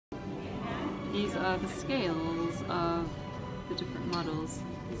These are the scales of the different models.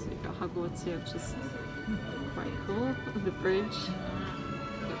 So you've got Hogwarts here, which is quite cool. The bridge,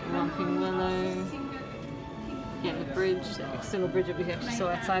 you've got the Romping Willow. Yeah, the bridge, the external bridge over here, which you saw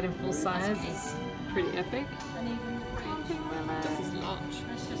outside in full size, is pretty epic. Romping Willow. This is large.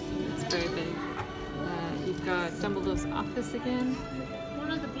 It's very big. You've got Dumbledore's office again.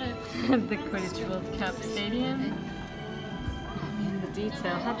 One of the blokes. The Quidditch World Cup Stadium. I mean, the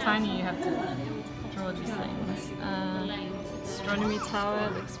detail, how tiny you have to draw these things. Astronomy Tower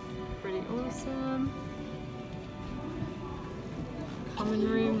looks pretty awesome. Common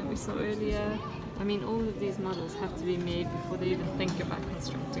room that we saw earlier. I mean, all of these models have to be made before they even think about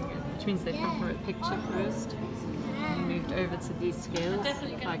constructing it, which means they come from a picture first and moved over to these scales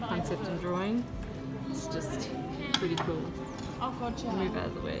by concept and drawing. It's just pretty cool. Oh god, yeah. Move out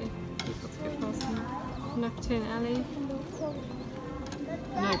of the way. People to go past them. Nocturne Alley.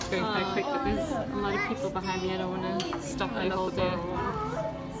 I know it's going quite quick, but there's a lot of people behind me. I don't want to stop the whole day.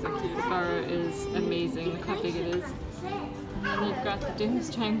 So cute. The burrow is amazing. Look how big it is. And then you've got the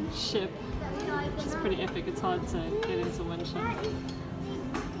Doomstrang ship, which is pretty epic. It's hard to get into one shot.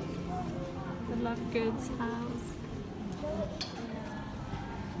 The Lovegoods house.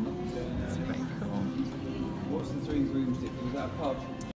 It's pretty cool. What's the 3 rooms? Was that a pub?